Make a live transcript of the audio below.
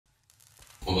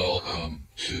Welcome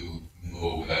to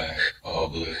Novac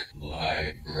Public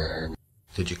Library.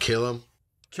 Did you kill him?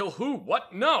 Kill who?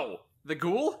 What? No! The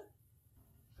ghoul?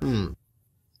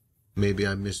 Maybe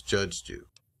I misjudged you.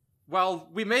 Well,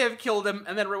 we may have killed him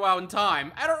and then rewound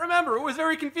time. I don't remember. It was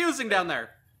very confusing down there.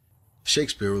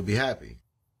 Shakespeare will be happy.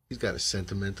 He's got a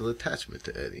sentimental attachment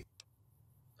to Eddie.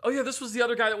 Oh yeah, this was the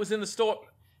other guy that was in the store.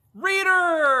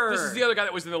 Reader! This is the other guy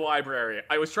that was in the library.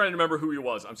 I was trying to remember who he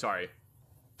was. I'm sorry.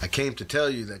 I came to tell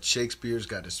you that Shakespeare's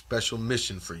got a special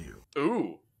mission for you.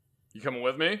 Ooh. You coming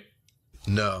with me?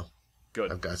 No.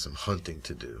 Good. I've got some hunting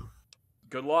to do.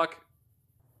 Good luck.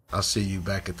 I'll see you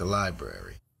back at the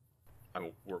library.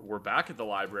 We're back at the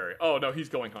library. Oh, no, he's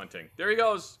going hunting. There he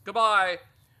goes. Goodbye.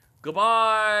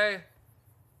 Goodbye.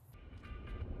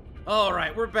 All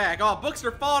right, we're back. Oh, books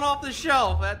are falling off the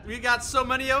shelf. We got so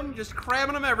many of them, just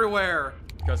cramming them everywhere.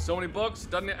 Got so many books.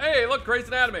 Doesn't it? Hey, look, Grey's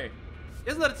Anatomy.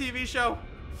 Isn't that a TV show?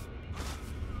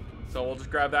 So we'll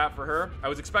just grab that for her. I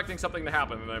was expecting something to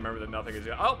happen, and then I remember that nothing is.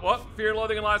 Oh, what? Fear and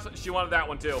Loathing in Las Vegas. She wanted that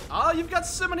one too. Oh, you've got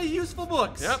so many useful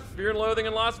books. Yep, Fear and Loathing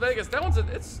in Las Vegas. That one's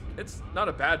it's not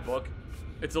a bad book.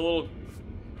 It's a little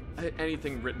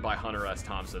anything written by Hunter S.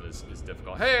 Thompson is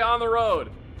difficult. Hey, On the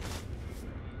Road.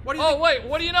 What do you think? Wait,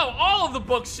 what do you know? All of the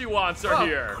books she wants are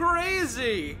here.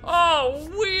 Crazy. Oh,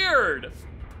 weird.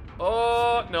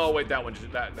 Oh, no, wait, that one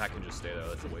that can just stay there.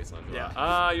 That's a wasteland.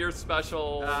 Yeah. You're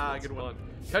special. Good one.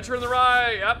 Catcher in the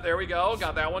Rye. Yep, there we go.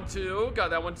 Got that one too.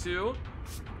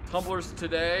 Tumblers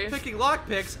Today. Picking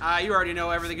lockpicks. You already know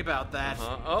everything about that.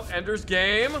 Oh, Ender's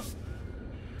Game.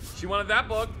 She wanted that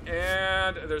book,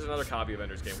 and there's another copy of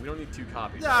Ender's Game. We don't need two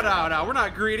copies. No, we're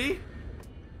not greedy.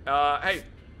 Hey.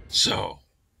 So,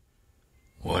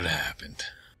 what happened?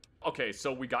 Okay,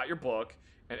 so we got your book,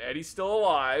 and Eddie's still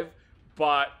alive,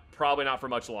 but probably not for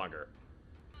much longer.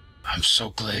 I'm so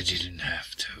glad you didn't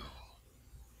have to.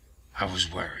 I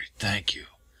was worried. Thank you.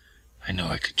 I know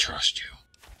I could trust you.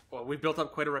 Well, we've built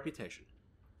up quite a reputation.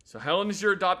 So Helen is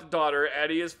your adopted daughter,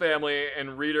 Eddie is family,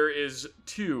 and Reader is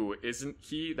 2, isn't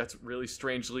he? That's really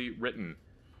strangely written.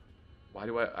 Why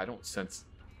do I don't sense...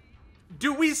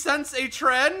 Do we sense a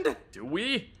trend? Do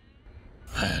we?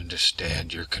 I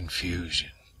understand your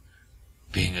confusion.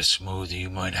 Being a smoothie, you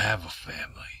might have a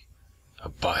family. A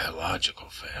biological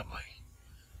family.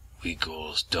 We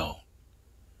ghouls don't.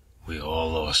 We all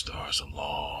lost ours a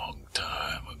long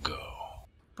time ago.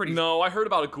 No, I heard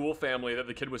about a ghoul family that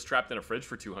the kid was trapped in a fridge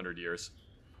for 200 years.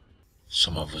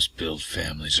 Some of us build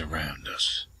families around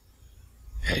us.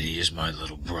 Eddie is my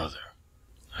little brother.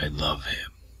 I love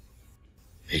him.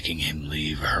 Making him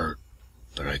leave hurt,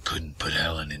 but I couldn't put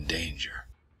Helen in danger.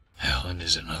 Helen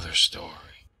is another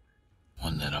story.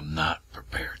 One that I'm not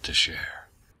prepared to share.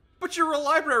 But you're a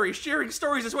library. Sharing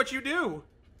stories is what you do.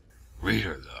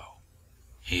 Reader, though,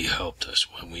 he helped us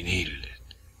when we needed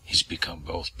it. He's become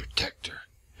both protector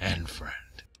and friend.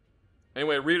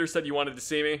 Anyway, Reader said you wanted to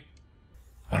see me.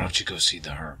 Why don't you go see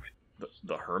the hermit?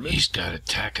 The hermit? He's got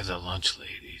Attack of the Lunch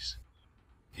Ladies.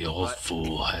 The old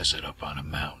fool has it up on a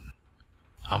mountain.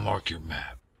 I'll mark your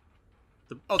map.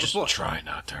 The Just book. try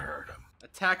not to hurt him.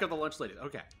 Attack of the Lunch Lady.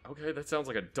 Okay. Okay, that sounds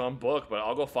like a dumb book, but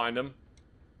I'll go find him.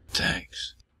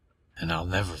 Thanks. And I'll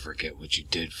never forget what you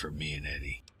did for me and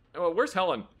Eddie. Oh, where's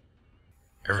Helen?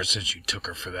 Ever since you took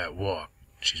her for that walk,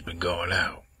 she's been going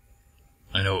out.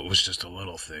 I know it was just a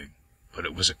little thing, but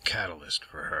it was a catalyst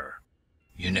for her.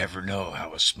 You never know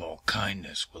how a small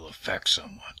kindness will affect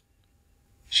someone.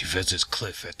 She visits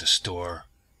Cliff at the store,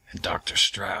 and Dr.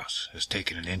 Strauss has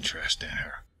taken an interest in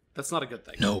her. That's not a good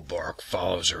thing. No Bark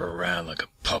follows her around like a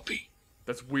puppy.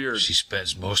 That's weird. She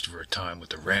spends most of her time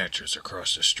with the ranchers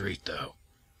across the street, though.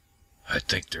 I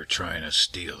think they're trying to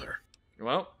steal her.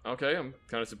 Well, okay, I'm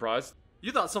kind of surprised.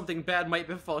 You thought something bad might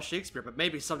befall Shakespeare, but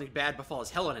maybe something bad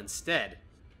befalls Helen instead.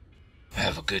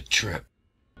 Have a good trip.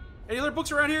 Any other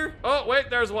books around here? Oh, wait,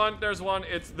 there's one.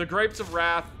 It's The Grapes of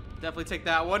Wrath. Definitely take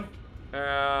that one.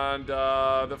 And,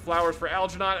 The Flowers for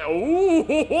Algernon. Oh,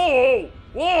 whoa,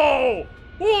 whoa,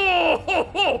 whoa,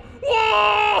 whoa,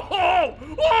 whoa,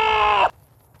 whoa,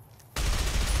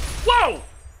 whoa!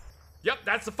 Yep,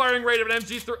 that's the firing rate of an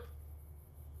MG3.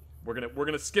 We're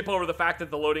gonna skip over the fact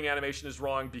that the loading animation is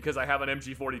wrong because I have an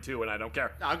MG42 and I don't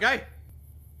care. Okay.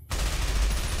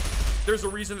 There's a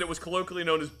reason that it was colloquially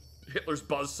known as Hitler's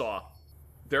buzzsaw.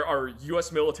 There are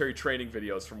US military training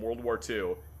videos from World War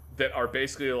II that are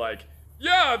basically like,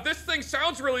 yeah, this thing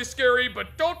sounds really scary,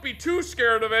 but don't be too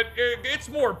scared of it. It's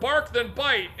more bark than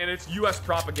bite. And it's US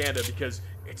propaganda because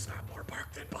it's not more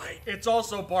bark than bite. It's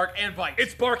also bark and bite.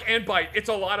 It's bark and bite. It's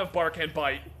a lot of bark and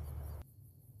bite.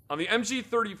 On the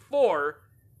MG34,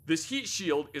 this heat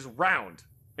shield is round.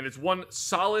 And it's one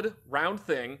solid round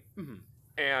thing.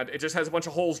 and it just has a bunch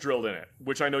of holes drilled in it,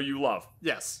 which I know you love.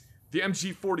 Yes. The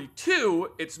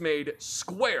MG42, it's made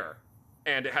square,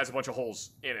 and it has a bunch of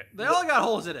holes in it. They all got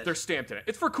holes in it. They're stamped in it.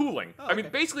 It's for cooling. Oh, I mean,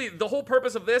 okay. basically, the whole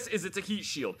purpose of this is it's a heat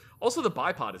shield. Also, the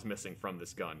bipod is missing from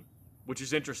this gun, which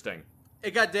is interesting.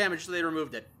 It got damaged, so they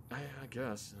removed it. I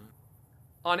guess.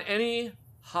 On any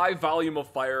high volume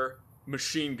of fire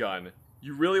machine gun,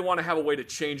 you really want to have a way to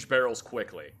change barrels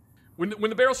quickly. When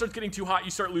the barrel starts getting too hot,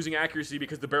 you start losing accuracy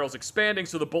because the barrel's expanding,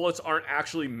 so the bullets aren't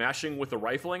actually meshing with the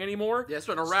rifling anymore. Yeah, it's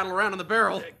starting to rattle around in the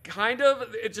barrel. Kind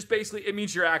of. It just basically, it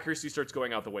means your accuracy starts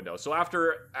going out the window. So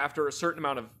after a certain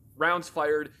amount of rounds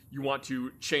fired, you want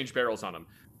to change barrels on them.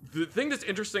 The thing that's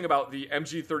interesting about the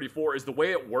MG34 is the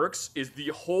way it works is the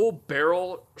whole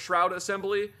barrel shroud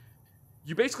assembly.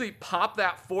 You basically pop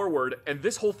that forward, and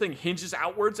this whole thing hinges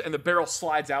outwards, and the barrel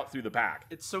slides out through the back.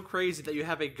 It's so crazy that you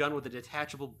have a gun with a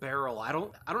detachable barrel. I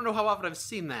don't know how often I've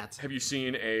seen that. Have you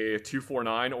seen a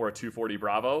 249 or a 240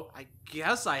 Bravo? I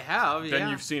guess I have, yeah. Then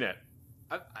you've seen it.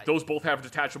 I Those both have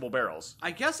detachable barrels.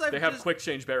 I guess They have quick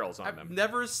change barrels on I've them.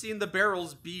 never seen the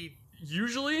barrels be...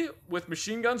 Usually, with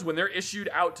machine guns, when they're issued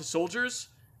out to soldiers,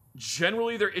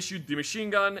 generally they're issued the machine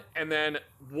gun and then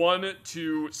 1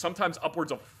 to sometimes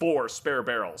upwards of 4 spare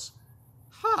barrels.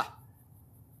 Huh.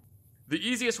 The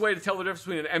easiest way to tell the difference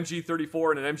between an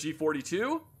MG34 and an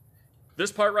MG42,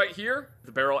 this part right here,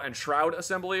 the barrel and shroud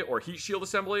assembly or heat shield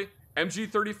assembly,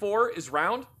 MG34 is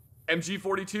round,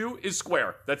 MG42 is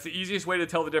square. That's the easiest way to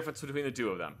tell the difference between the two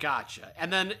of them. Gotcha.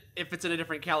 And then if it's in a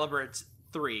different caliber, it's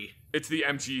 3. It's the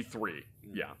MG3,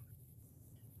 yeah.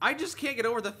 I just can't get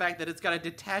over the fact that it's got a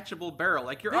detachable barrel.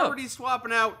 Like, you're Yeah. already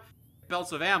swapping out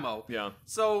belts of ammo. Yeah.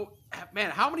 So,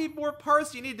 man, how many more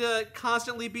parts do you need to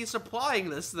constantly be supplying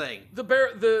this thing?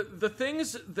 The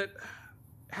things that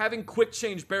having quick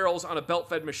change barrels on a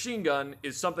belt-fed machine gun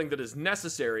is something that is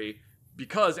necessary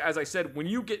because, as I said, when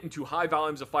you get into high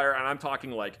volumes of fire, and I'm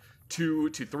talking like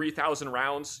 2,000 to 3,000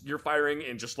 rounds you're firing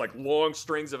in just like long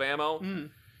strings of ammo,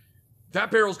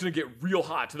 that barrel's going to get real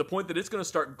hot to the point that it's going to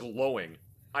start glowing.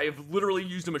 I have literally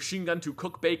used a machine gun to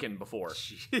cook bacon before.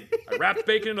 I wrapped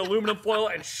bacon in aluminum foil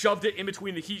and shoved it in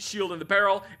between the heat shield and the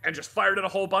barrel and just fired it a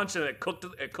whole bunch and it cooked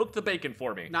the bacon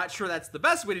for me. Not sure that's the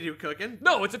best way to do cooking.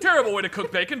 No, it's a terrible way to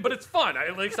cook bacon, but it's fun.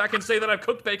 At least I can say that I've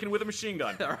cooked bacon with a machine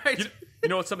gun. All right. You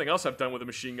know what's something else I've done with a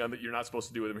machine gun that you're not supposed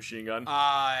to do with a machine gun?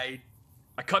 I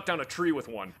cut down a tree with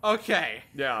one. Okay.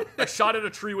 Yeah, I shot at a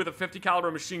tree with a 50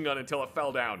 caliber machine gun until it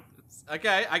fell down.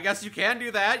 Okay, I guess you can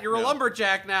do that. You're a Yeah.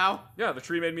 lumberjack now. Yeah, the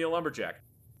tree made me a lumberjack.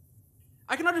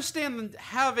 I can understand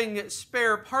having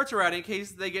spare parts around in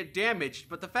case they get damaged,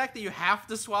 but the fact that you have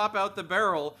to swap out the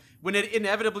barrel when it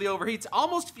inevitably overheats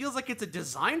almost feels like it's a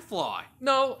design flaw.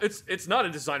 No, it's not a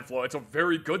design flaw. It's a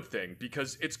very good thing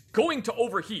because it's going to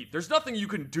overheat. There's nothing you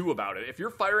can do about it. If you're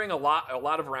firing a lot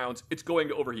of rounds, it's going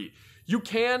to overheat. You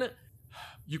can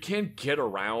get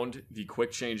around the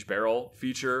quick change barrel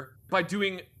feature by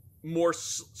doing more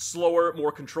slower,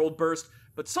 more controlled burst,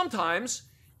 but sometimes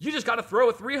you just gotta throw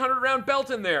a 300 round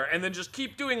belt in there and then just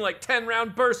keep doing like 10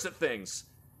 round bursts at things.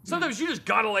 Sometimes you just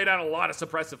gotta lay down a lot of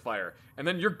suppressive fire, and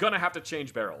then you're gonna have to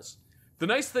change barrels. The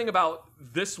nice thing about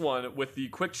this one with the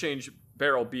quick change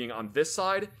barrel being on this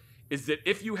side is that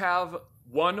if you have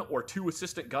 1 or 2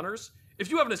 assistant gunners,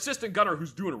 if you have an assistant gunner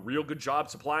who's doing a real good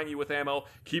job supplying you with ammo,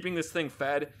 keeping this thing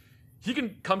fed, he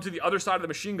can come to the other side of the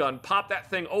machine gun, pop that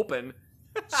thing open,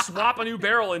 swap a new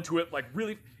barrel into it, like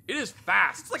really, it is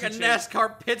fast. It's like a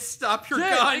NASCAR pit stop your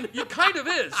gun. It kind of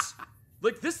is.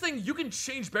 Like this thing, you can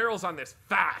change barrels on this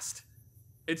fast.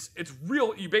 It's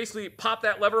real. You basically pop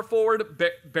that lever forward,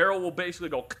 barrel will basically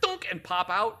go ka-dunk and pop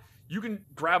out. You can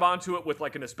grab onto it with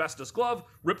like an asbestos glove,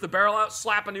 rip the barrel out,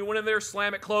 slap a new one in there,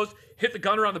 slam it closed, hit the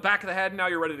gunner on the back of the head, and now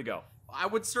you're ready to go. I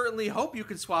would certainly hope you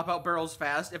can swap out barrels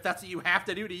fast if that's what you have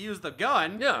to do to use the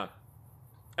gun. Yeah.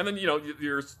 And then, you know,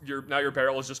 now your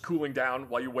barrel is just cooling down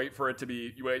while you wait for it to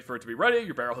be ready.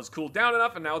 Your barrel has cooled down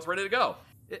enough and now it's ready to go.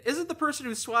 Isn't the person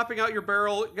who's swapping out your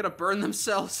barrel gonna burn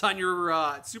themselves on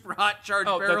your super hot charged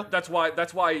barrel? That's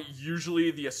why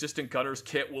usually the assistant gunner's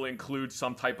kit will include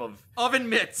some type of oven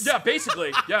mitts. Yeah,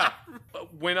 basically, yeah.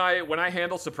 When I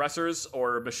handle suppressors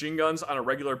or machine guns on a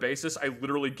regular basis, I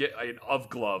literally get an UV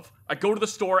glove. I go to the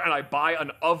store and I buy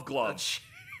an UV glove,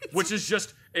 which is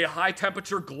just a high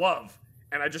temperature glove.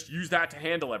 And I just use that to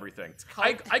handle everything.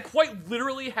 I quite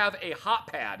literally have a hot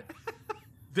pad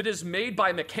that is made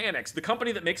by Mechanics, the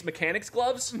company that makes Mechanics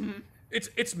gloves. Mm-hmm.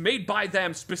 It's made by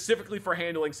them specifically for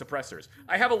handling suppressors.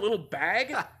 I have a little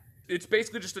bag. It's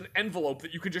basically just an envelope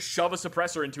that you can just shove a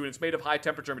suppressor into, and it's made of high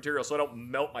temperature material so I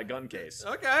don't melt my gun case.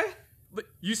 Okay.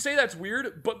 You say that's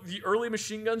weird, but the early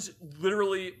machine guns,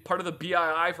 literally part of the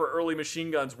BII for early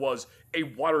machine guns was a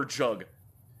water jug.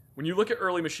 When you look at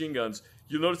early machine guns,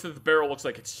 you'll notice that the barrel looks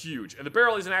like it's huge. And the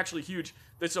barrel isn't actually huge.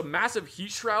 It's a massive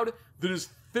heat shroud that is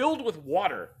filled with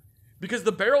water. Because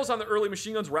the barrels on the early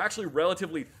machine guns were actually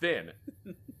relatively thin.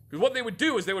 Because what they would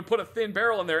do is they would put a thin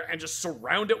barrel in there and just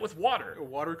surround it with water.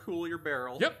 Water cool your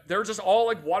barrel. Yep, they're just all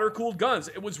like water-cooled guns.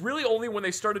 It was really only when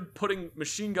they started putting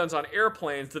machine guns on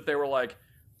airplanes that they were like,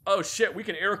 oh shit, we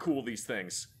can air-cool these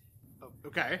things.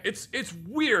 Okay. It's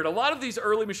weird. A lot of these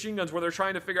early machine guns where they're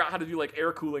trying to figure out how to do like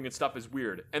air cooling and stuff is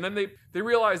weird. And then they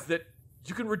realized that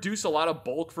you can reduce a lot of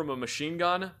bulk from a machine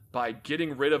gun by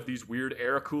getting rid of these weird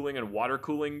air cooling and water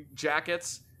cooling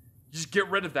jackets. You just get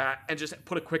rid of that and just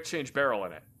put a quick change barrel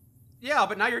in it. Yeah,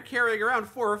 but now you're carrying around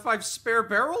 4 or 5 spare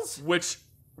barrels? Which,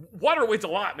 water weighs a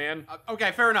lot, man.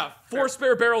 Okay, fair enough. 4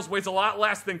 spare barrels weighs a lot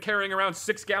less than carrying around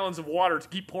 6 gallons of water to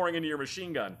keep pouring into your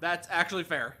machine gun. That's actually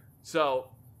fair. So,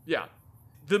 yeah.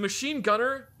 The machine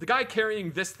gunner, the guy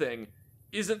carrying this thing,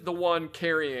 isn't the one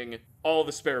carrying all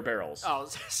the spare barrels. Oh,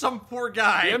 some poor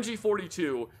guy. The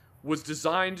MG42 was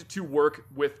designed to work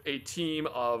with a team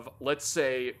of, let's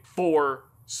say, 4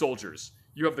 soldiers.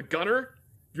 You have the gunner,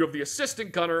 you have the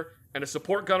assistant gunner, and a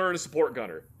support gunner and a support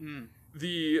gunner.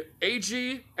 The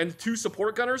AG and 2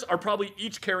 support gunners are probably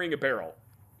each carrying a barrel.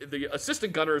 The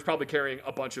assistant gunner is probably carrying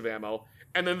a bunch of ammo,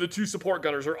 and then the 2 support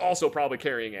gunners are also probably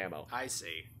carrying ammo. I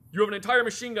see. You have an entire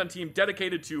machine gun team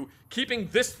dedicated to keeping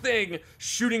this thing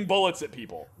shooting bullets at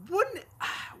people.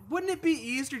 Wouldn't it be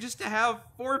easier just to have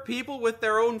 4 people with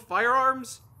their own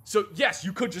firearms? So yes,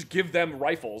 you could just give them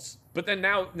rifles, but then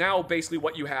now basically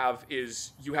what you have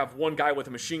is you have one guy with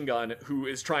a machine gun who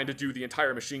is trying to do the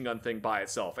entire machine gun thing by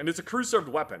itself, and it's a crew-served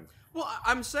weapon. Well,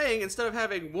 I'm saying instead of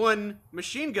having 1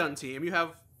 machine gun team, you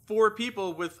have 4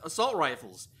 people with assault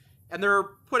rifles, and they're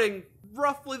putting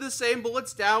roughly the same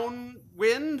bullets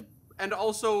downwind, and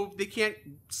also they can't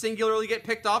singularly get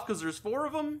picked off because there's 4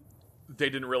 of them. They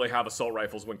didn't really have assault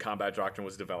rifles when combat doctrine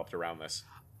was developed around this.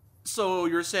 So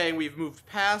you're saying we've moved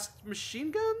past machine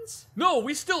guns? No,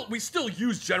 we still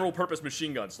use general purpose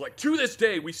machine guns. Like, to this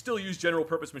day, we still use general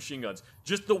purpose machine guns.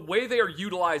 Just the way they are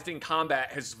utilized in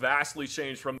combat has vastly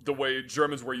changed from the way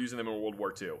Germans were using them in World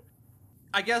War II.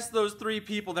 I guess those 3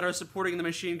 people that are supporting the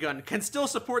machine gun can still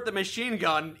support the machine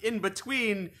gun in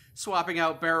between swapping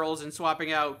out barrels and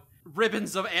swapping out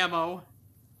ribbons of ammo.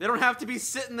 They don't have to be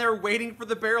sitting there waiting for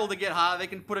the barrel to get hot. They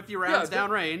can put a few rounds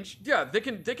downrange. Yeah, they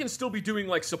can still be doing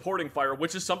like supporting fire,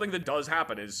 which is something that does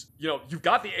happen. Is, you know, you've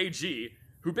got the AG,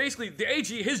 who basically the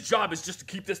AG, his job is just to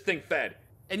keep this thing fed.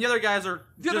 And the other guys are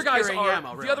carrying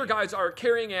ammo, really. The other guys are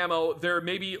carrying ammo. They're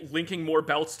maybe linking more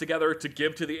belts together to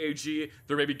give to the AG.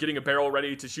 They're maybe getting a barrel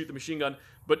ready to shoot the machine gun.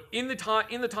 But in the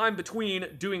time between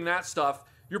doing that stuff,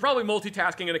 you're probably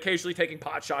multitasking and occasionally taking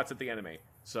pot shots at the enemy.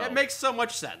 So it makes so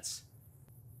much sense.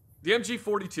 The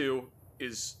MG42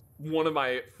 is one of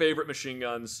my favorite machine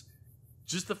guns.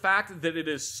 Just the fact that it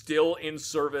is still in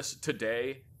service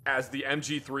today as the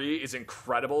MG3 is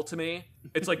incredible to me.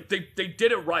 It's like they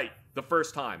did it right the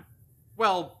first time.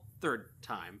 Well, third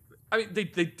time. I mean, they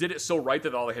did it so right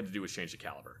that all they had to do was change the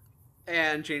caliber.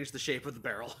 And change the shape of the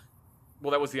barrel. Well,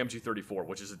 that was the MG34,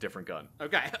 which is a different gun.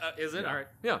 Okay, is it? Yeah. All right.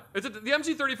 Yeah, the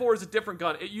MG34 is a different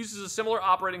gun. It uses a similar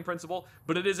operating principle,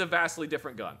 but it is a vastly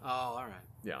different gun. Oh, all right.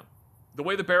 Yeah. The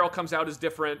way the barrel comes out is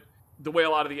different. The way a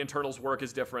lot of the internals work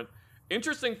is different.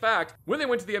 Interesting fact, when they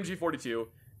went to the MG42,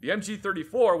 the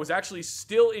MG34 was actually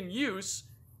still in use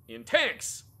in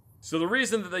tanks. So the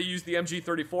reason that they used the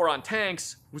MG34 on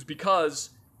tanks was because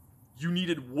you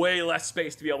needed way less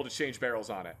space to be able to change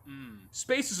barrels on it.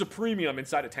 Space is a premium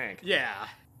inside a tank. Yeah.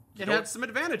 It had some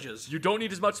advantages. You don't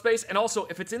need as much space, and also,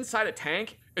 if it's inside a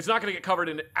tank, it's not going to get covered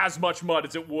in as much mud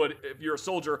as it would if you're a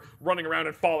soldier running around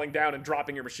and falling down and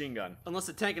dropping your machine gun. Unless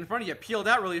the tank in front of you peeled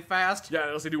out really fast. Yeah,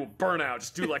 unless they do a burnout.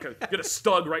 Just do like get a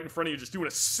stug right in front of you, just doing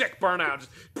a sick burnout.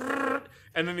 Just,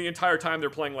 and then the entire time they're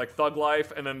playing like Thug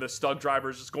Life, and then the stug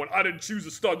driver's just going, I didn't choose a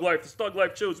stug life, the stug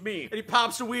life chose me. And he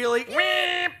pops a wheelie.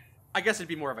 I guess it'd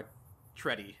be more of a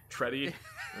tready. Tready?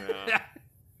 Yeah.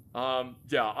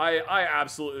 I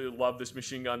absolutely love this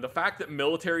machine gun. The fact that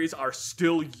militaries are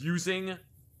still using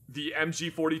the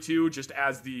MG42 just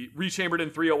as the rechambered in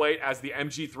 308 as the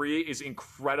MG3 is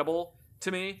incredible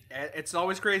to me. It's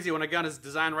always crazy when a gun is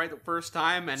designed right the first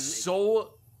time, and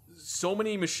so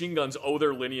many machine guns owe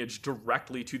their lineage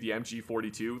directly to the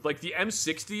MG42. Like the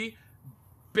M60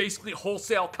 basically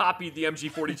wholesale copied the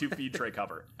MG42 feed tray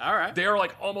cover. All right. They are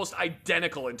like almost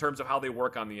identical in terms of how they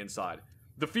work on the inside.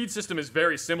 The feed system is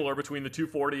very similar between the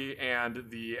 240 and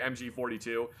the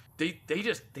MG42. They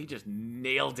just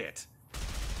nailed it.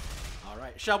 All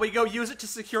right. Shall we go use it to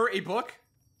secure a book?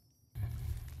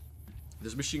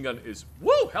 This machine gun is...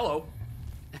 Woo! Hello!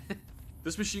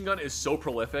 This machine gun is so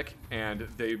prolific, and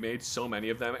they made so many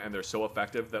of them, and they're so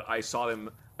effective that I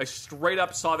straight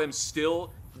up saw them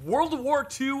still... World War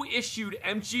II issued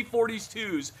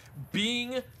MG-42s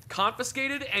being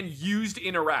confiscated and used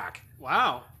in Iraq.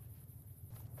 Wow.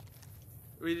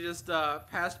 We just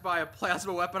passed by a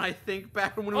plasma weapon, I think,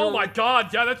 back when we were... Oh my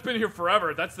god, yeah, that's been here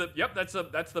forever. That's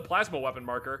the plasma weapon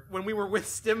marker. When we were with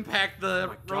Stimpack,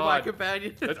 the robot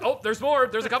companion. Oh, there's more.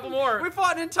 There's a couple more. We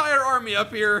fought an entire army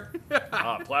up here.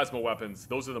 Plasma weapons.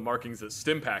 Those are the markings that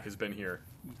Stimpack has been here.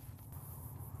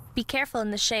 Be careful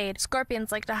in the shade.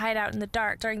 Scorpions like to hide out in the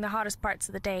dark during the hottest parts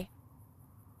of the day.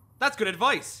 That's good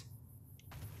advice.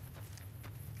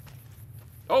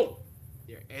 Oh.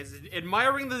 As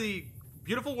admiring the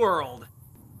beautiful world.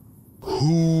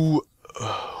 Who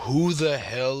the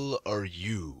hell are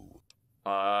you?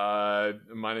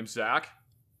 My name's Zach.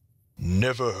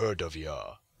 Never heard of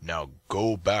ya. Now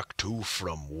go back to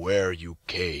from where you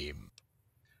came.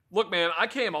 Look, man, I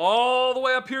came all the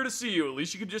way up here to see you. At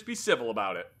least you could just be civil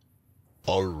about it.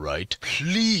 All right,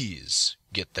 please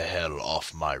get the hell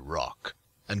off my rock.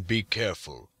 And be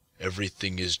careful.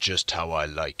 Everything is just how I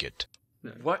like it.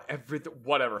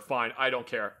 Whatever, fine. I don't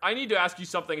care. I need to ask you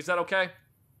something. Is that okay?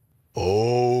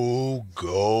 Oh,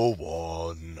 go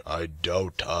on. I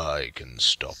doubt I can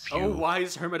stop you. Oh,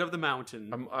 wise hermit of the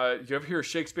mountain. You ever hear of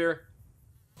Shakespeare?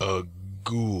 A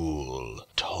ghoul,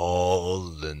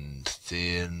 tall and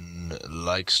thin,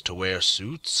 likes to wear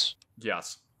suits?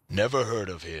 Yes. Never heard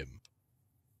of him.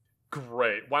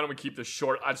 Great. Why don't we keep this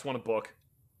short? I just want a book.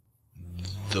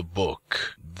 The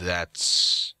book.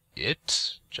 That's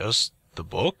it? Just the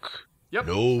book? Yep.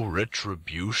 No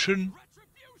retribution?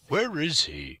 Where is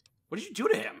he? What did you do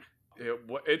to him?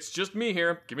 It's just me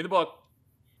here. Give me the book.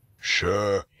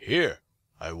 Sure, here.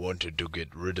 I wanted to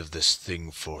get rid of this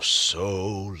thing for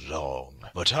so long,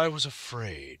 but I was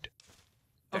afraid.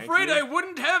 Afraid I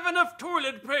wouldn't have enough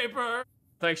toilet paper.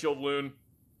 Thanks, you old loon.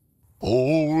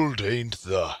 Old ain't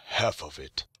the half of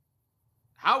it.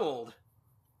 How old?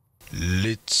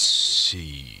 Let's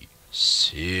see.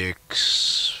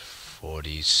 6,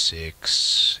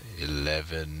 46,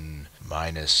 11,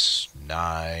 minus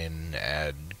 9,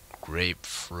 add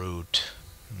grapefruit.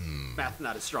 Math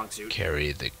not a strong suit.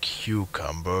 Carry the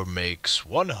cucumber makes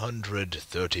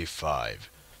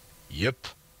 135. Yep,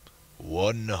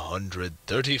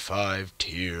 135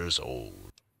 years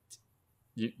old.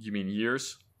 You mean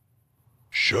years?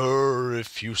 Sure,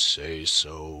 if you say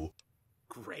so.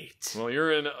 Great. Well,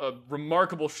 you're in a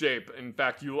remarkable shape. In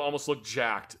fact, you almost look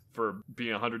jacked for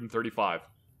being 135.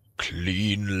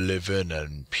 Clean living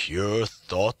and pure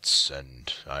thoughts,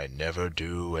 and I never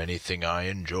do anything I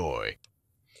enjoy.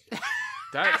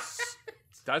 That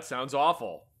sounds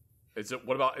awful. Is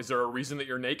there a reason that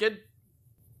you're naked?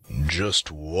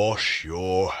 Just wash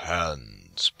your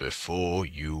hands before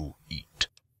you eat.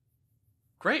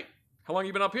 Great. How long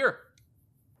you been up here?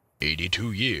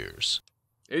 82 years.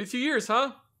 82 years,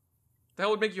 huh? The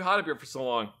hell would make you hot up here for so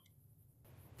long?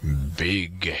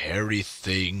 Big hairy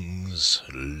things,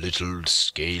 little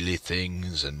scaly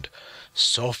things, and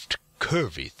soft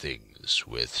curvy things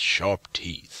with sharp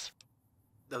teeth.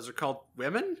 Those are called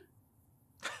women?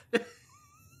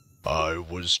 I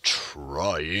was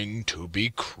trying to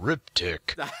be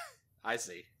cryptic. I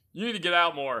see. You need to get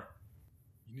out more.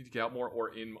 You need to get out more or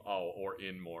in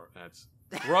more. That's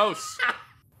gross.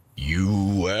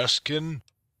 You asking?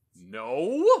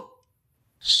 No?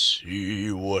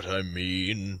 See what I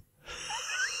mean?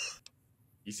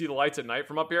 You see the lights at night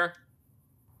from up here?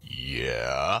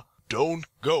 Yeah. Don't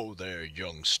go there,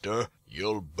 youngster.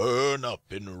 You'll burn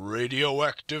up in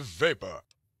radioactive vapor.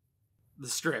 The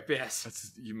strip,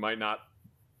 yes. You might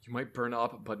burn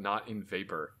up, but not in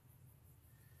vapor.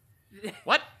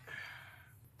 What?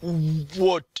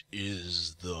 What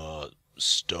is the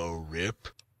strip?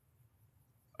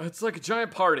 It's like a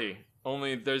giant party.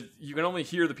 Only you can only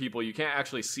hear the people. You can't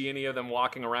actually see any of them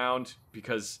walking around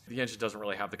because the engine doesn't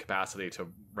really have the capacity to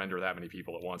render that many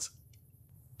people at once.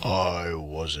 I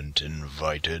wasn't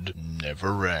invited.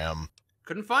 Never am.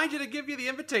 Couldn't find you to give you the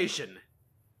invitation.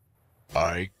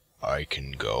 I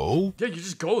can go? Yeah, you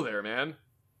just go there, man.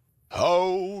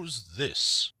 How's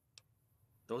this?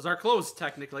 Those are closed,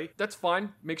 technically. That's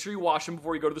fine. Make sure you wash them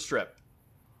before you go to the strip.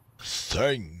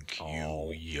 Thank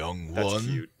you, young one.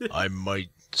 Cute. I might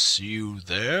see you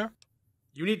there?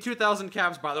 You need 2,000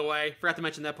 caps, by the way. Forgot to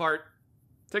mention that part.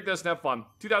 Take this and have fun.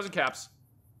 2,000 caps.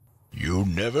 You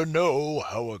never know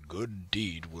how a good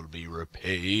deed will be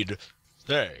repaid.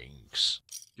 Thanks.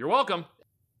 You're welcome.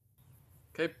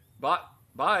 Okay,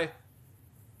 bye.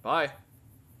 Bye.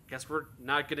 Guess we're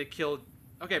not gonna kill...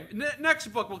 Okay, next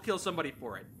book we'll kill somebody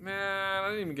for it. Man, I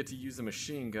didn't even get to use the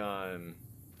machine gun.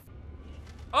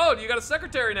 Oh, you got a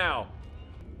secretary now.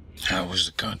 How was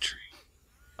the country?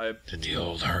 I Did the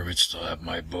old hermit still have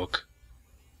my book?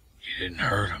 You didn't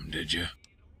hurt him, did you?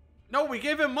 No, we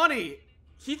gave him money.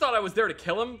 He thought I was there to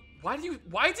kill him? Why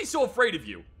is he so afraid of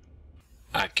you?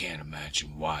 I can't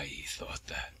imagine why he thought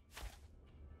that.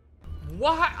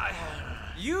 Why?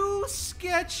 You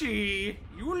sketchy.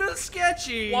 You a little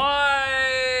sketchy.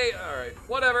 Why? Alright,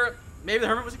 whatever. Maybe the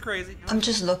hermit wasn't crazy. I'm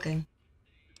just looking.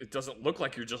 It doesn't look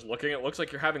like you're just looking. It looks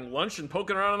like you're having lunch and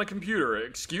poking around on a computer.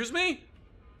 Excuse me?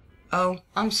 Oh,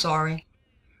 I'm sorry.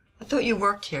 I thought you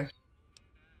worked here.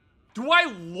 Do I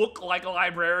look like a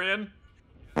librarian?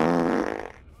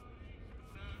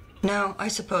 No, I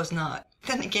suppose not.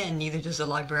 Then again, neither does a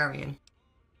librarian.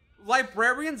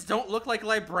 Librarians don't look like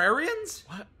librarians?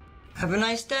 What? Have a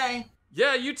nice day.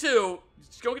 Yeah, you too.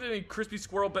 Just don't get any crispy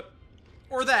squirrel bit.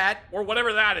 Or that. Or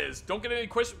whatever that is. Don't get any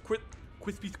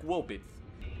crispy squirrel bits.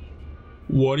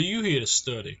 What are you here to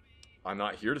study? I'm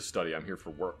not here to study. I'm here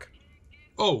for work.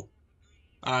 Oh,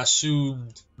 I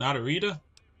assumed not a reader?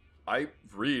 I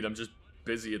read. I'm just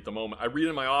busy at the moment. I read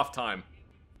in my off time.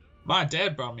 My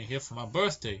dad brought me here for my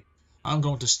birthday. I'm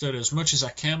going to study as much as I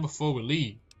can before we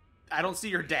leave. I don't see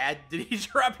your dad. Did he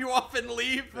drop you off and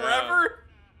leave forever?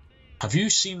 Have you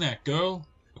seen that girl?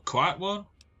 A quiet one?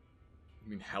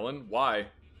 You mean Helen? Why?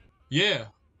 Yeah,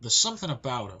 there's something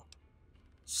about her.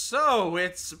 So,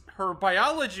 it's her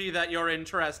biology that you're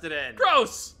interested in.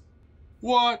 Gross!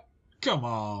 What? Come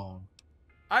on.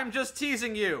 I'm just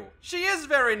teasing you. She is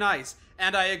very nice,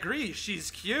 and I agree,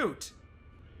 she's cute.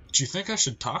 Do you think I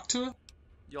should talk to her?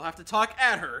 You'll have to talk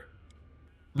at her.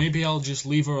 Maybe I'll just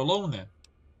leave her alone then.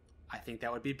 I think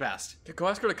that would be best. Yeah, go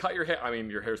ask her to cut your hair. I mean,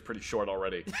 your hair's pretty short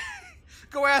already.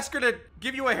 Go ask her to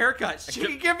give you a haircut. She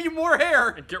can give you more hair.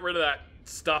 And get rid of that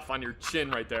stuff on your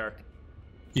chin right there.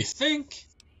 You think?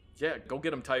 Yeah, go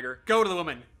get him, Tiger. Go to the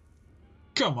woman.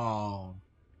 Come on.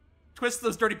 Twist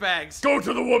those dirty bags. Go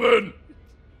to the woman!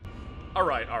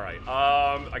 Alright.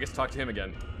 I guess talk to him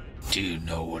again. Do you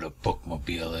know what a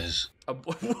bookmobile is?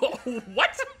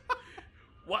 What?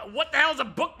 What the hell's a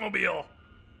bookmobile?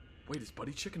 Wait, is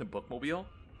Buddy Chicken a bookmobile?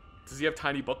 Does he have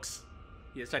tiny books?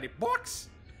 He has tiny books.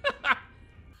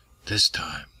 This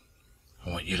time,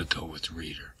 I want you to go with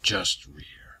Reader. Just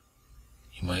Reader.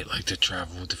 You might like to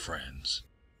travel with friends.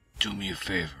 Do me a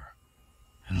favor,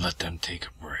 and let them take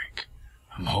a break.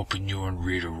 I'm hoping you and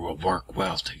Reader will work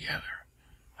well together.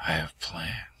 I have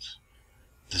plans.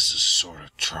 This is sort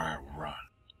of trial run.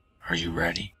 Are you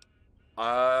ready?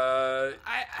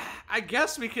 I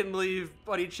guess we can leave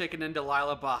Buddy Chicken and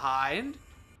Delilah behind.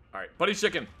 Alright, Buddy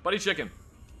Chicken. Buddy Chicken,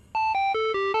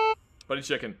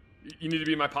 you need to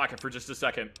be in my pocket for just a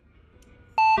second.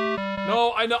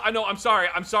 No, I know, I'm sorry,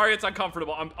 it's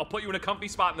uncomfortable. I'll put you in a comfy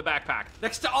spot in the backpack.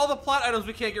 Next to all the plot items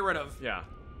we can't get rid of. Yeah.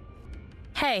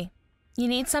 Hey, you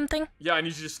need something? Yeah, I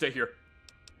need you to stay here.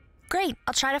 Great,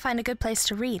 I'll try to find a good place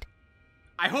to read.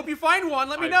 I hope you find one,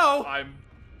 let me know.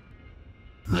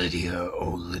 Lydia,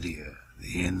 oh Lydia,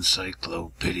 the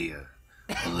encyclopedia.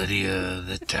 Lydia,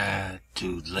 the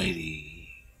tattooed lady.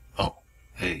 Oh,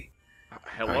 hey.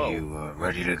 Hello. Are you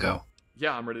ready to go?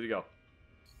 Yeah, I'm ready to go.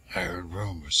 I heard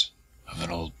rumors of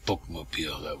an old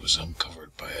bookmobile that was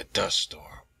uncovered by a dust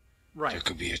storm. Right. There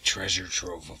could be a treasure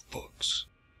trove of books.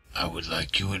 I would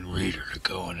like you and Reader to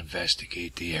go and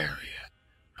investigate the area.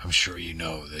 I'm sure you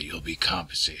know that you'll be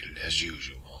compensated as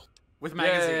usual. With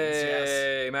magazines, yes.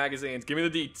 Yay, magazines. Give me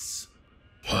the deets.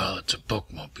 Well, it's a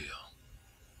bookmobile.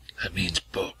 That means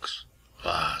books.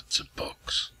 Lots of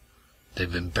books.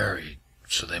 They've been buried,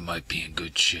 so they might be in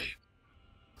good shape.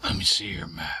 Let me see your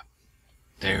map.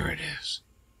 There it is.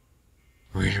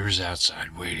 Reader is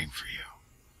outside waiting for you.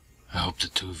 I hope the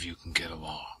two of you can get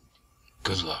along.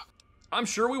 Good luck. I'm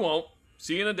sure we won't.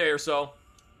 See you in a day or so.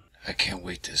 I can't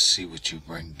wait to see what you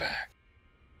bring back.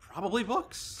 Probably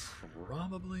books.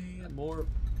 Probably more.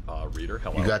 Reader,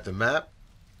 hello. You got the map,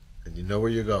 and you know where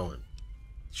you're going.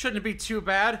 Shouldn't be too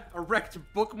bad. A wrecked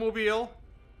bookmobile.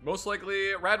 Most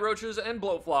likely rad roaches and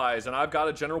blowflies, and I've got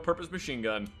a general purpose machine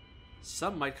gun.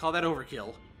 Some might call that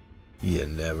overkill. You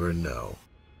never know.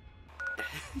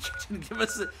 You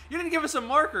didn't give us a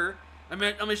marker. I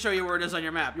mean, let me show you where it is on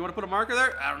your map. You want to put a marker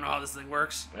there? I don't know how this thing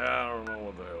works. Yeah, I don't know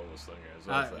what the hell this thing is.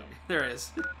 That's There it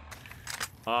is.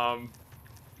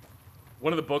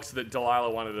 One of the books that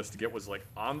Delilah wanted us to get was like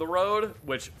On the Road,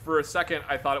 which for a second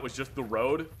I thought it was just The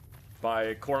Road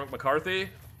by Cormac McCarthy,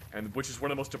 and which is one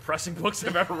of the most depressing books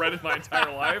I've ever read in my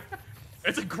entire life.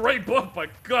 It's a great book, but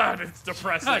God, it's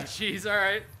depressing. Oh, jeez, all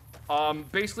right.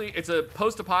 Basically, it's a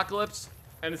post-apocalypse,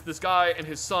 and it's this guy and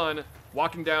his son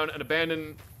walking down an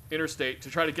abandoned interstate to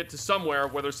try to get to somewhere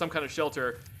where there's some kind of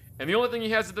shelter, and the only thing he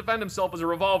has to defend himself is a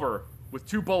revolver with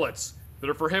 2 bullets that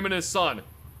are for him and his son.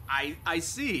 I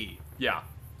see. Yeah.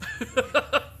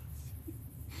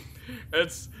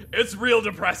 It's real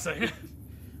depressing.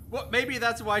 Well, maybe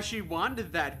that's why she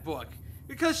wanted that book.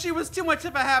 Because she was too much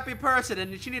of a happy person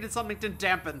and she needed something to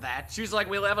dampen that. She's like,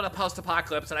 we live in a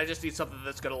post-apocalypse and I just need something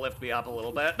that's gonna lift me up a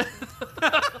little bit.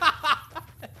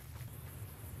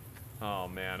 Oh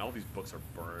man, all these books are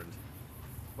burned.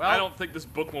 Well, I don't think this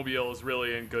bookmobile is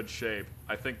really in good shape.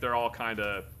 I think they're all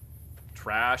kinda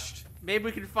trashed. Maybe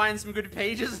we can find some good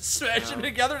pages and smash them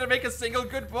together to make a single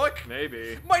good book?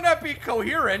 Maybe. Might not be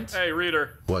coherent. Hey,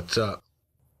 reader. What's up?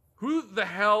 Who the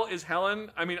hell is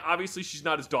Helen? I mean, obviously she's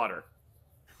not his daughter.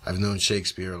 I've known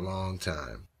Shakespeare a long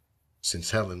time.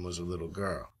 Since Helen was a little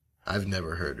girl. I've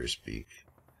never heard her speak.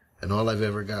 And all I've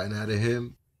ever gotten out of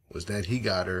him was that he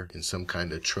got her in some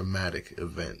kind of traumatic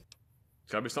event.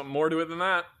 Gotta be something more to it than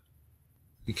that.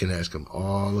 You can ask him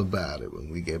all about it when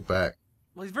we get back.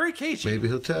 Well, he's very cagey. Maybe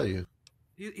he'll tell you.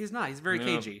 He's not. He's very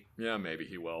cagey. Yeah, maybe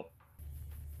he will.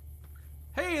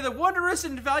 Hey, the wondrous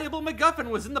and valuable MacGuffin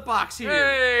was in the box here.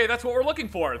 Hey, that's what we're looking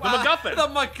for. The MacGuffin. The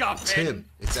MacGuffin. It's him.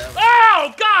 It's Alex.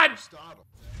 Oh, God!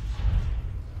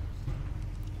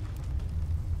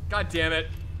 God damn it.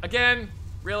 Again?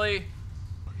 Really?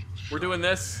 We're doing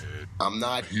this? I'm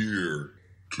not here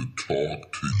to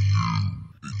talk to you.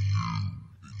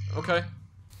 Okay.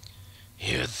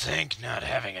 You'd think not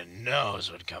having a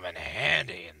nose would come in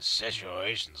handy in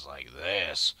situations like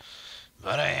this.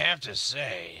 But I have to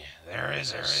say, there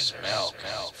is a smell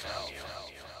from you.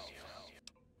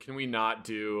 Can we not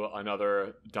do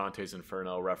another Dante's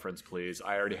Inferno reference, please?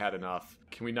 I already had enough.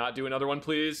 Can we not do another one,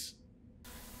 please?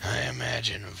 I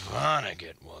imagine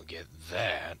Vonnegut will get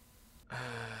that.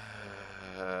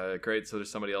 Great, so there's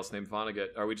somebody else named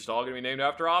Vonnegut. Are we just all gonna be named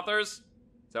after authors?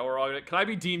 Is that what we're all gonna... Can I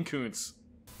be Dean Koontz?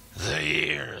 The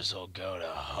years will go to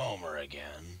Homer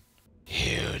again.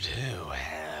 You do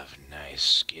have nice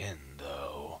skin,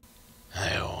 though.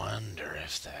 I wonder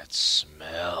if that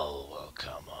smell will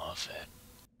come off it.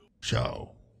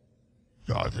 So,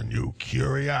 you're the new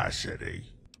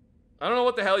curiosity. I don't know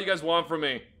what the hell you guys want from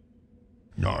me.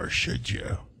 Nor should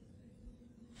you.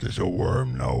 Does a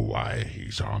worm know why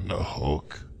he's on the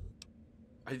hook?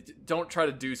 Don't try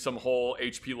to do some whole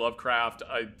H.P. Lovecraft.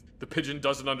 The pigeon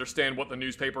doesn't understand what the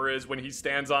newspaper is when he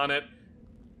stands on it.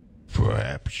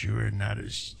 Perhaps you're not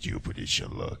as stupid as you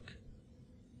look.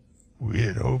 We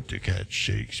had hoped to catch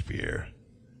Shakespeare.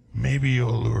 Maybe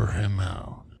you'll lure him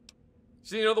out.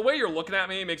 So, you know, the way you're looking at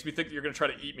me makes me think that you're gonna try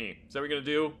to eat me. Is that what you're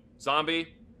gonna do?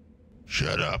 Zombie?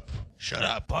 Shut up. Shut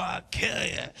up, or I'll kill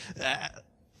you.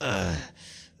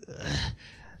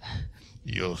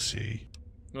 You'll see.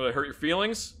 Will I hurt your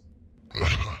feelings?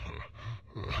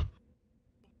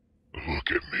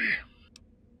 Look at me.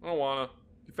 I don't wanna.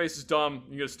 Your face is dumb.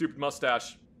 You got a stupid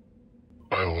mustache.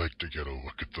 I like to get a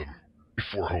look at them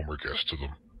before Homer gets to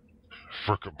them.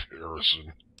 For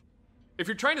comparison. If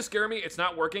you're trying to scare me, it's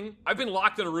not working. I've been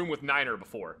locked in a room with Niner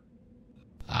before.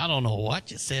 I don't know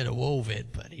what you said to Ovid,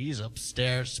 but he's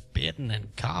upstairs spitting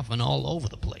and coughing all over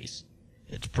the place.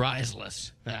 It's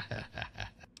priceless.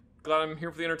 Glad I'm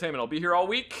here for the entertainment. I'll be here all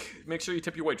week. Make sure you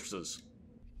tip your waitresses.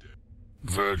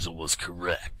 Virgil was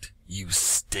correct. You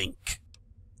stink.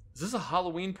 Is this a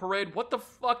Halloween parade? What the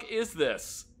fuck is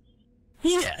this?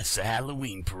 Yes, a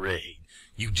Halloween parade.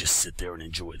 You just sit there and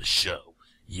enjoy the show.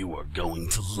 You are going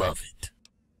to love it.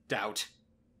 Doubt.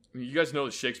 I mean, you guys know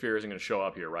that Shakespeare isn't going to show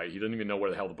up here, right? He doesn't even know where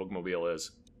the hell the bookmobile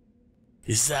is.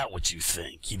 Is that what you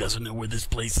think? He doesn't know where this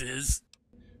place is?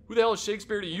 Who the hell is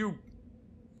Shakespeare to you,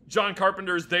 John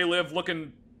Carpenter's They Live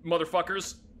looking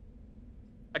motherfuckers?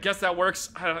 I guess that works.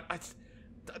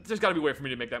 There's got to be a way for me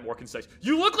to make that more concise.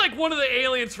 You look like one of the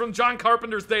aliens from John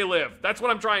Carpenter's They Live. That's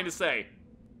what I'm trying to say.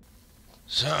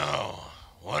 So,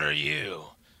 what are you?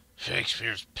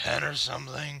 Shakespeare's pen or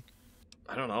something?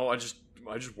 I don't know. I just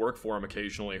work for him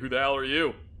occasionally. Who the hell are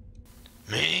you?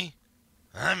 Me?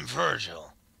 I'm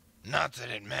Virgil. Not that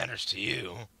it matters to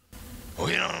you.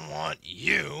 We don't want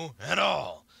you at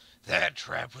all. That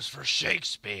trap was for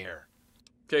Shakespeare.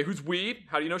 Okay, who's we?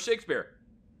 How do you know Shakespeare?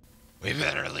 We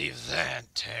better leave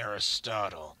that to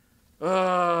Aristotle. Can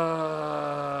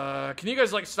you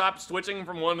guys, stop switching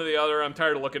from one to the other? I'm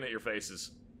tired of looking at your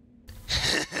faces.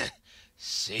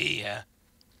 See ya.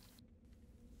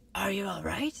 Are you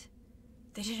alright?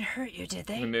 They didn't hurt you, did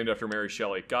they? I'm named after Mary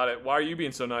Shelley. Got it. Why are you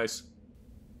being so nice?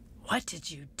 What did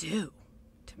you do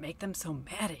to make them so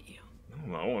mad at you? I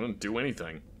don't know. I didn't do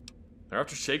anything. They're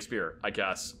after Shakespeare, I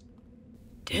guess.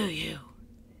 Do you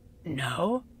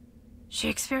know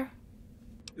Shakespeare?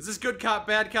 Is this good cop,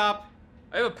 bad cop?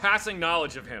 I have a passing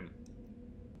knowledge of him.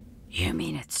 You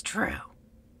mean it's true?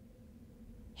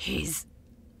 He's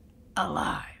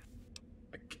alive.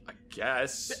 I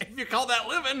guess. If you call that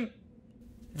living.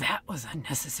 That was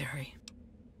unnecessary.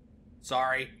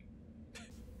 Sorry.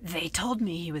 They told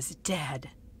me he was dead.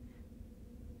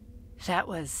 That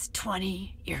was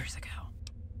 20 years ago.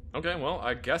 Okay, well,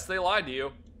 I guess they lied to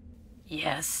you.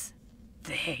 Yes,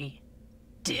 they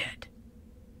did.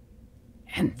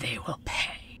 And they will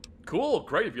pay. Cool,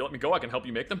 great. If you let me go, I can help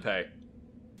you make them pay.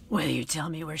 Will you tell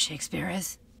me where Shakespeare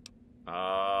is?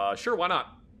 Sure, why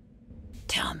not?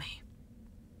 Tell me.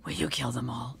 Will you kill them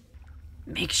all?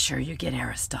 Make sure you get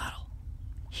Aristotle.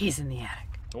 He's in the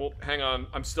attic. Oh, hang on.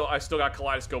 I still got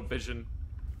kaleidoscope vision.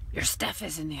 Your stuff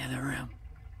is in the other room.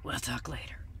 We'll talk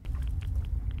later.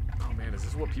 Oh man, is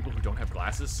this what people who don't have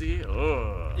glasses see?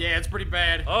 Ugh. Yeah, it's pretty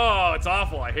bad. Oh, it's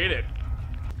awful. I hate it.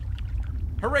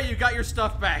 Hooray, you got your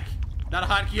stuff back. Not a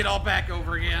hotkey it all back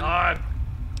over again. God.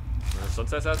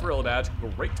 Sunset Sarsaparilla badge.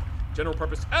 Great. General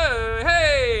purpose. Oh,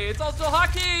 hey, it's all still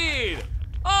hotkeyed.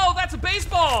 Oh, that's a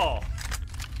baseball.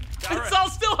 It's all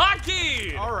still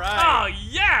hotkeyed. All right. Oh,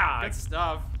 yeah. Good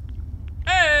stuff.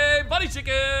 Hey, buddy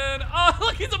chicken. Oh,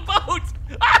 look, it's a boat.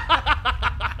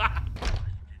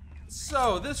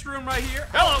 So, this room right here.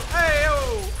 Hello. Hey,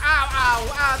 oh. Ow,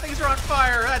 ow, ow. Things are on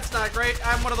fire. That's not great.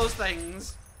 I'm one of those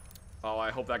things. Oh,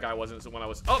 I hope that guy wasn't when I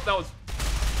was. Oh, that was.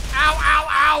 Ow, ow,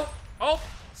 ow. Oh,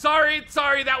 sorry,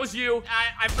 that was you.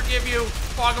 I forgive you,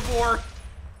 Fog of War.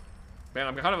 Man,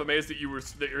 I'm kind of amazed that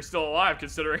you're still alive,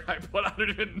 considering I don't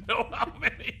even know how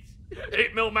many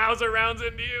 8mm Mauser rounds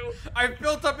into you. I've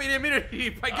built up an immunity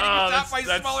by getting shot by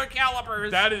smaller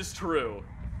calibers. That is true.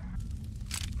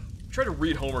 Try to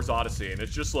read Homer's Odyssey, and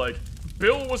it's just like,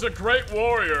 Bill was a great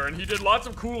warrior, and he did lots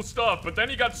of cool stuff, but then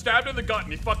he got stabbed in the gut,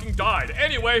 and he fucking died.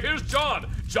 Anyway, here's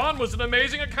John. John was an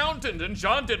amazing accountant, and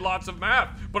John did lots of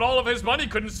math, but all of his money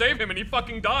couldn't save him, and he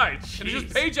fucking died. Jeez. And it's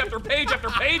just page after page after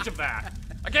page of that.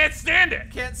 I can't stand it.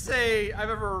 Can't say I've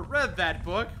ever read that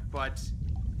book, but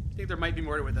I think there might be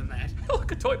more to it than that.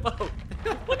 Look, a toy boat.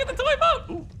 Look at the toy boat.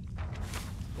 Ooh.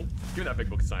 Oh, give me that big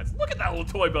book of science. Look at that little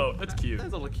toy boat. That's cute.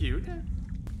 That's a little cute.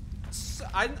 So,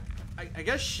 I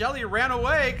guess Shelly ran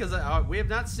away because we have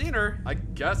not seen her. I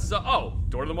guess so. Oh,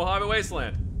 door to the Mojave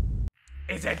Wasteland.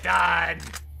 Is it done?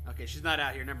 Okay, she's not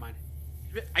out here. Never mind.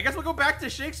 I guess we'll go back to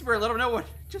Shakespeare and let him know what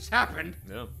just happened.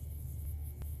 Yeah.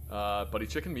 Buddy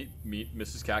Chicken, meet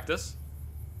Mrs. Cactus.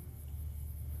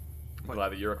 I'm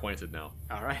glad that you're acquainted now.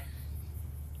 All right.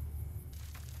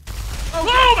 Okay.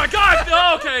 Oh my God!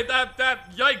 Oh, okay,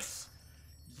 that yikes,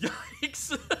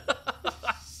 yikes,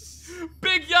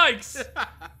 big yikes!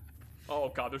 Oh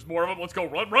God, there's more of them. Let's go!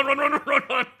 Run!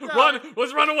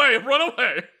 Let's run away! Run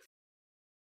away!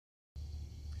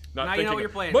 Now you know what you're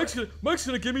playing. Mike's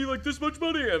gonna give me like this much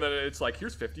money, and then it's like,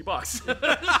 here's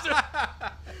 $50.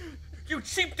 You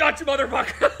cheap Dutch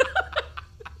motherfucker!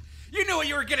 You knew what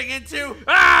you were getting into.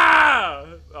 Ah!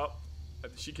 Oh,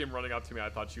 she came running up to me. I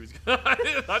thought she was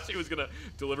gonna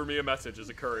deliver me a message as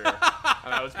a courier,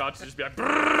 and I was about to just be like,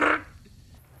 brrr.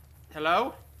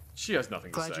 Hello? She has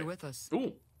nothing to say. Glad you're with us.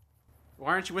 Ooh. Why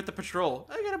aren't you with the patrol?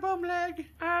 I got a bum leg.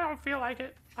 I don't feel like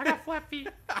it. I got flat feet.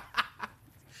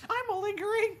 I'm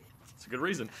lingering. It's a good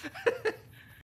reason.